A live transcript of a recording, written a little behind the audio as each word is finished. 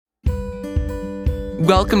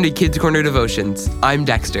Welcome to Kids Corner Devotions. I'm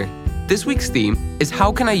Dexter. This week's theme is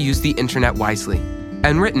How Can I Use the Internet Wisely?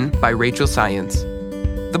 And written by Rachel Science.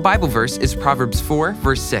 The Bible verse is Proverbs 4,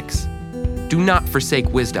 verse 6. Do not forsake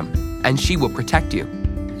wisdom, and she will protect you.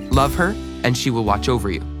 Love her, and she will watch over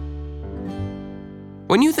you.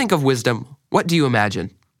 When you think of wisdom, what do you imagine?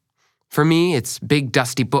 For me, it's big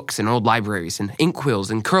dusty books and old libraries and inkwells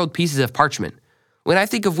and curled pieces of parchment. When I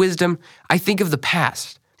think of wisdom, I think of the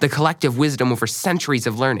past, the collective wisdom over centuries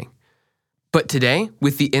of learning. But today,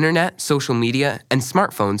 with the internet, social media, and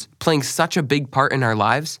smartphones playing such a big part in our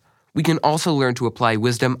lives, we can also learn to apply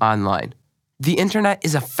wisdom online. The internet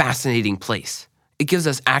is a fascinating place. It gives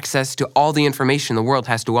us access to all the information the world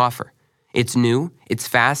has to offer. It's new, it's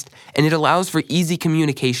fast, and it allows for easy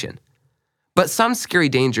communication. But some scary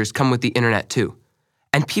dangers come with the internet too,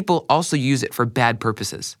 and people also use it for bad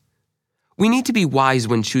purposes. We need to be wise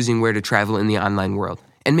when choosing where to travel in the online world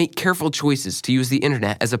and make careful choices to use the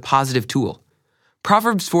internet as a positive tool.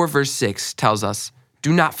 Proverbs 4 verse 6 tells us,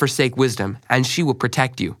 do not forsake wisdom, and she will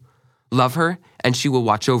protect you. Love her, and she will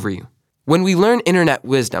watch over you. When we learn internet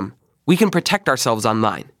wisdom, we can protect ourselves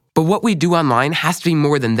online. But what we do online has to be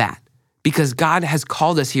more than that, because God has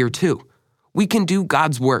called us here too. We can do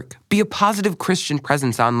God's work, be a positive Christian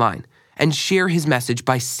presence online, and share His message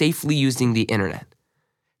by safely using the internet.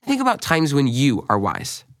 Think about times when you are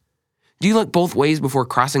wise. Do you look both ways before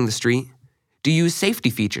crossing the street? Do you use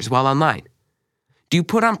safety features while online? Do you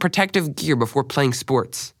put on protective gear before playing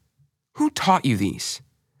sports? Who taught you these?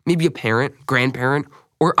 Maybe a parent, grandparent,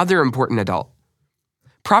 or other important adult.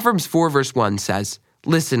 Proverbs 4 verse 1 says,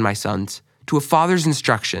 listen, my sons, to a father's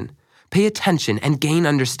instruction. Pay attention and gain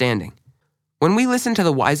understanding. When we listen to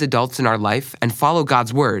the wise adults in our life and follow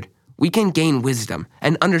God's word, we can gain wisdom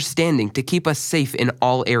and understanding to keep us safe in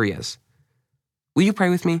all areas. Will you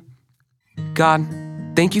pray with me? God,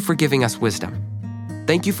 thank you for giving us wisdom.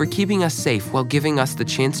 Thank you for keeping us safe while giving us the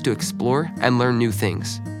chance to explore and learn new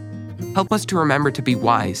things. Help us to remember to be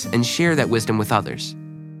wise and share that wisdom with others.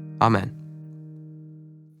 Amen.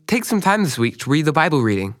 Take some time this week to read the Bible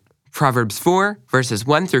reading, Proverbs 4, verses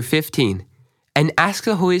 1 through 15, and ask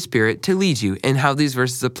the Holy Spirit to lead you in how these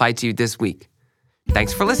verses apply to you this week.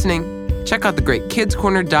 Thanks for listening. Check out the great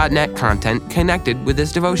kidscorner.net content connected with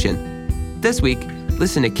this devotion. This week,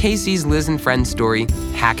 listen to Casey's Liz and Friends story,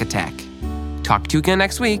 Hack Attack. Talk to you again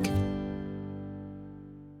next week.